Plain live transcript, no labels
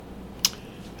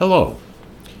Hello,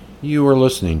 you are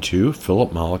listening to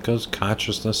Philip Malika's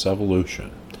Consciousness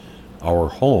Evolution. Our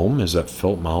home is at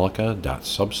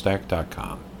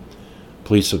philipmalika.substack.com.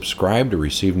 Please subscribe to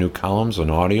receive new columns and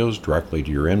audios directly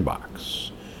to your inbox.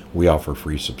 We offer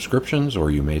free subscriptions, or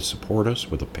you may support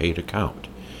us with a paid account.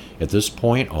 At this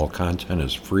point, all content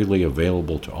is freely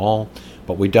available to all,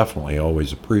 but we definitely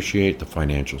always appreciate the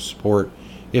financial support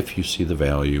if you see the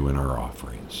value in our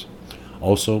offerings.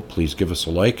 Also, please give us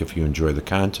a like if you enjoy the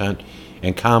content,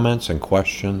 and comments and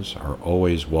questions are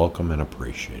always welcome and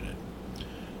appreciated.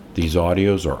 These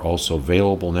audios are also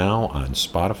available now on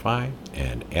Spotify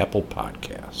and Apple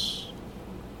Podcasts.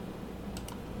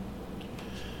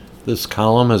 This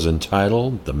column is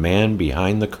entitled The Man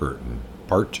Behind the Curtain,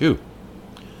 Part 2.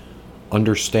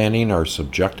 Understanding Our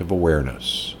Subjective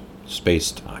Awareness,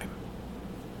 Space-Time.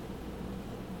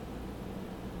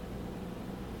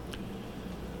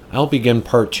 I'll begin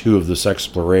Part 2 of this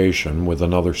exploration with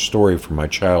another story from my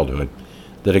childhood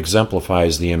that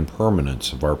exemplifies the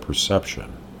impermanence of our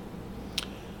perception.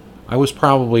 I was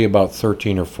probably about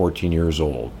 13 or 14 years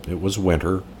old. It was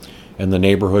winter, and the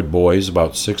neighborhood boys,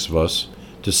 about 6 of us,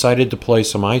 decided to play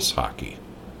some ice hockey.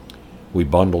 We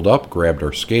bundled up, grabbed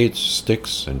our skates,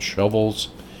 sticks, and shovels,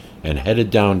 and headed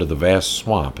down to the vast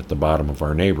swamp at the bottom of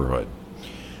our neighborhood.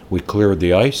 We cleared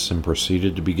the ice and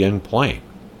proceeded to begin playing.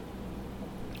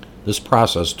 This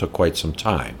process took quite some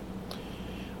time.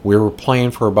 We were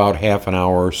playing for about half an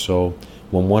hour or so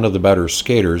when one of the better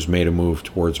skaters made a move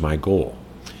towards my goal.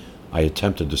 I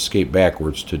attempted to skate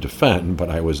backwards to defend,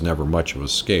 but I was never much of a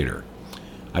skater.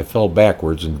 I fell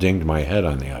backwards and dinged my head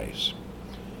on the ice.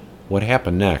 What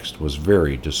happened next was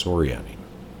very disorienting.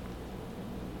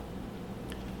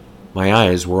 My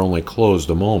eyes were only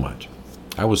closed a moment.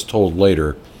 I was told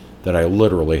later that I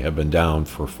literally had been down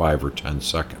for 5 or 10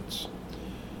 seconds.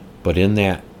 But in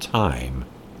that time,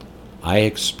 I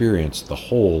experienced the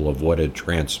whole of what had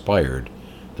transpired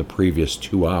the previous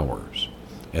 2 hours,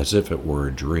 as if it were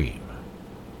a dream.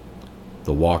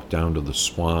 The walk down to the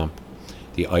swamp,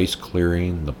 the ice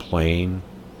clearing, the playing,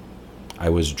 I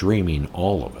was dreaming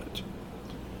all of it,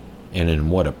 and in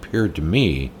what appeared to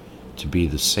me to be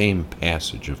the same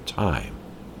passage of time,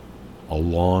 a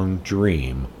long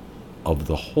dream of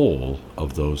the whole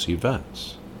of those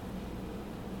events.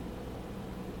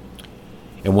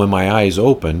 And when my eyes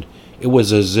opened, it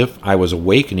was as if I was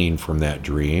awakening from that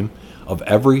dream of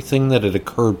everything that had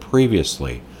occurred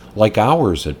previously, like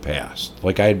hours had passed,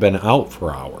 like I had been out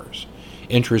for hours.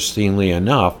 Interestingly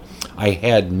enough, I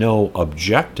had no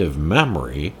objective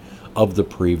memory of the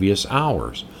previous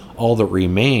hours. All that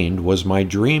remained was my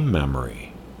dream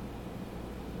memory.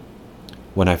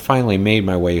 When I finally made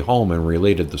my way home and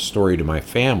related the story to my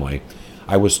family,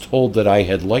 I was told that I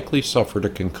had likely suffered a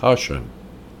concussion.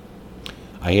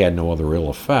 I had no other ill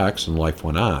effects and life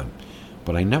went on,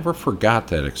 but I never forgot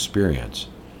that experience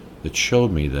that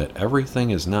showed me that everything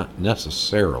is not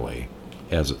necessarily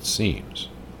as it seems.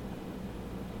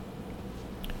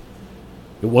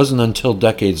 It wasn't until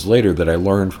decades later that I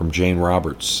learned from Jane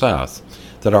Roberts Seth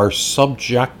that our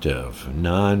subjective,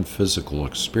 non-physical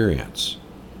experience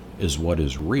is what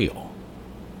is real.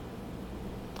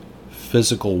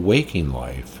 Physical waking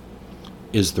life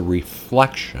is the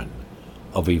reflection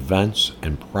of events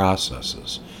and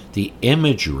processes, the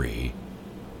imagery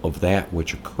of that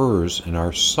which occurs in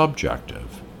our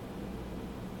subjective,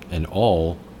 and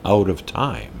all out of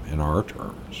time in our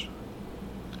terms.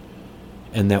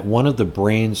 And that one of the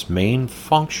brain's main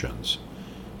functions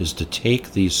is to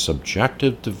take these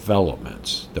subjective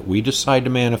developments that we decide to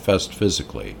manifest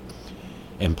physically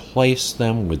and place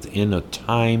them within a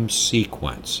time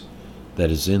sequence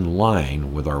that is in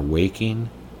line with our waking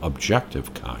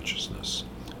objective consciousness,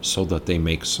 so that they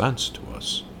make sense to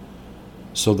us,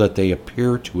 so that they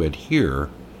appear to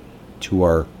adhere to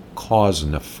our cause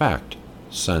and effect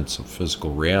sense of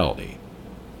physical reality.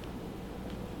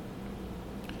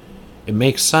 It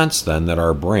makes sense then that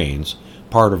our brains,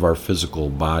 part of our physical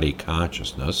body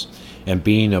consciousness, and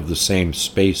being of the same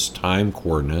space-time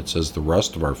coordinates as the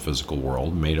rest of our physical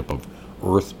world, made up of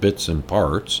earth bits and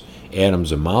parts,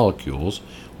 atoms and molecules,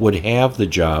 would have the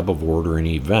job of ordering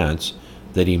events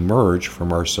that emerge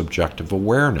from our subjective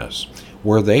awareness,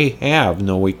 where they have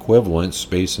no equivalent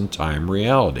space and time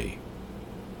reality.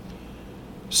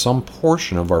 Some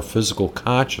portion of our physical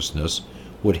consciousness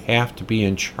would have to be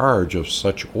in charge of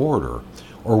such order,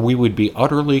 or we would be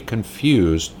utterly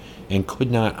confused and could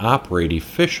not operate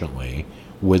efficiently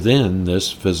within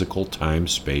this physical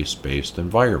time-space-based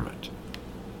environment.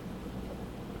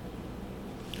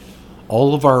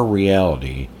 All of our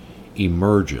reality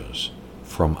emerges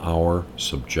from our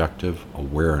subjective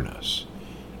awareness,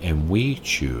 and we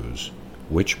choose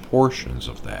which portions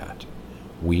of that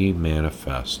we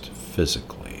manifest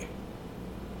physically.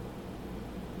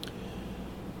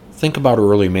 Think about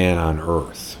early man on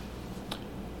Earth.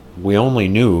 We only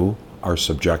knew our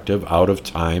subjective,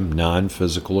 out-of-time,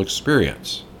 non-physical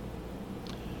experience.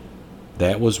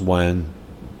 That was when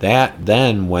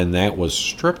that was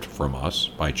stripped from us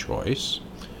by choice,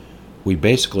 we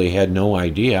basically had no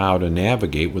idea how to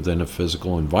navigate within a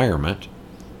physical environment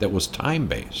that was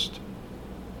time-based.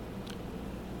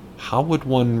 How would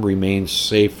one remain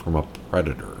safe from a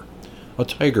predator, a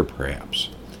tiger perhaps,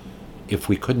 if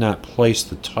we could not place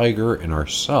the tiger and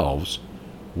ourselves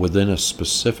within a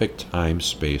specific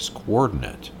time-space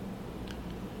coordinate?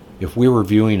 If we were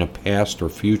viewing a past or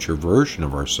future version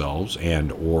of ourselves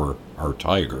and or our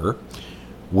tiger,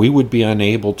 we would be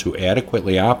unable to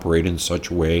adequately operate in such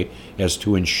a way as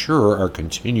to ensure our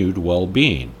continued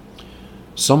well-being.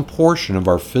 Some portion of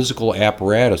our physical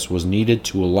apparatus was needed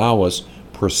to allow us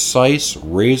precise,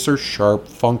 razor-sharp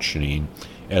functioning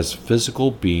as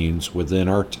physical beings within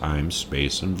our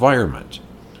time-space environment.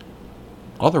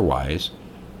 Otherwise,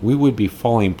 we would be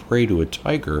falling prey to a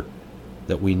tiger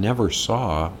that we never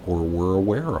saw or were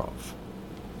aware of.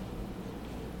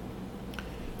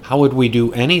 How would we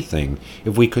do anything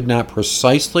if we could not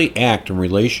precisely act in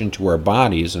relation to our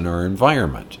bodies and our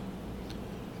environment?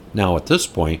 Now, at this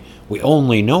point, we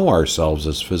only know ourselves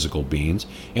as physical beings,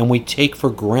 and we take for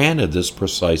granted this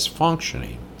precise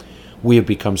functioning. We have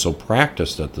become so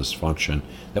practiced at this function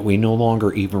that we no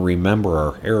longer even remember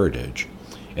our heritage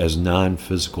as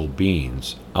non-physical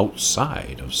beings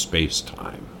outside of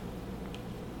space-time.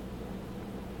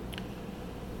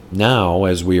 Now,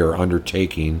 as we are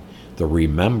undertaking the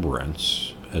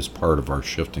remembrance as part of our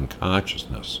shift in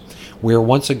consciousness, we are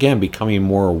once again becoming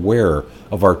more aware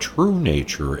of our true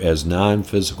nature as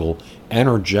non-physical,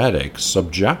 energetic,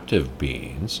 subjective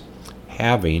beings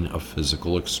having a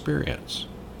physical experience.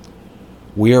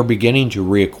 We are beginning to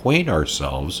reacquaint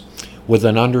ourselves with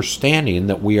an understanding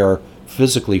that we are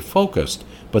physically focused,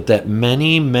 but that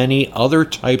many, many other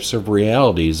types of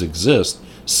realities exist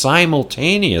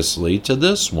simultaneously to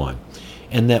this one,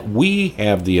 and that we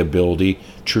have the ability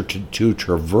to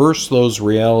traverse those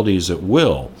realities at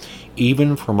will,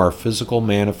 even from our physical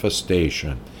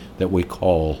manifestation that we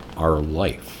call our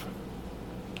life.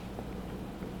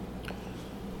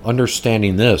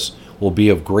 Understanding this will be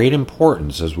of great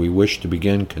importance as we wish to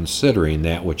begin considering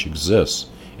that which exists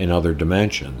in other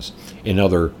dimensions, in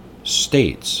other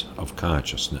states of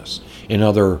consciousness, in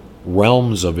other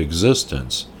realms of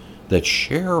existence that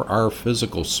share our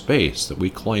physical space that we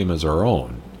claim as our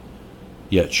own,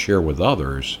 yet share with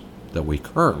others that we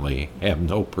currently have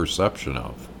no perception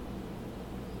of.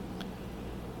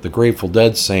 The Grateful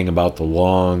Dead sang about the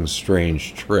long,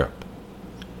 strange trip.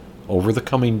 Over the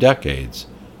coming decades,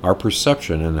 our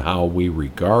perception and how we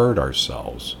regard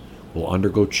ourselves will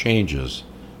undergo changes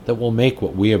that will make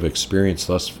what we have experienced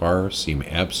thus far seem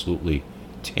absolutely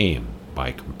tame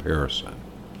by comparison.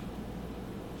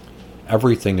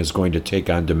 Everything is going to take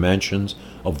on dimensions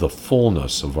of the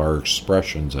fullness of our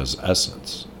expressions as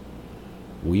essence.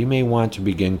 We may want to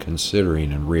begin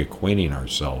considering and reacquainting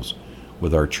ourselves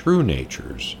with our true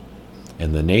natures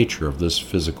and the nature of this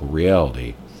physical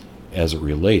reality as it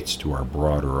relates to our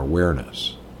broader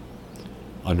awareness.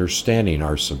 Understanding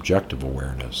our subjective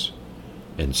awareness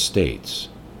and states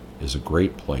is a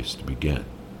great place to begin.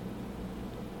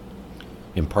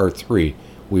 In Part 3,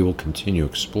 we will continue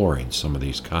exploring some of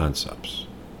these concepts.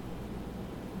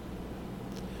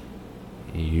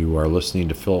 You are listening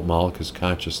to Philip Maleka's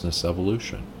Consciousness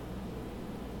Evolution.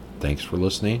 Thanks for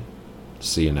listening.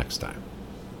 See you next time.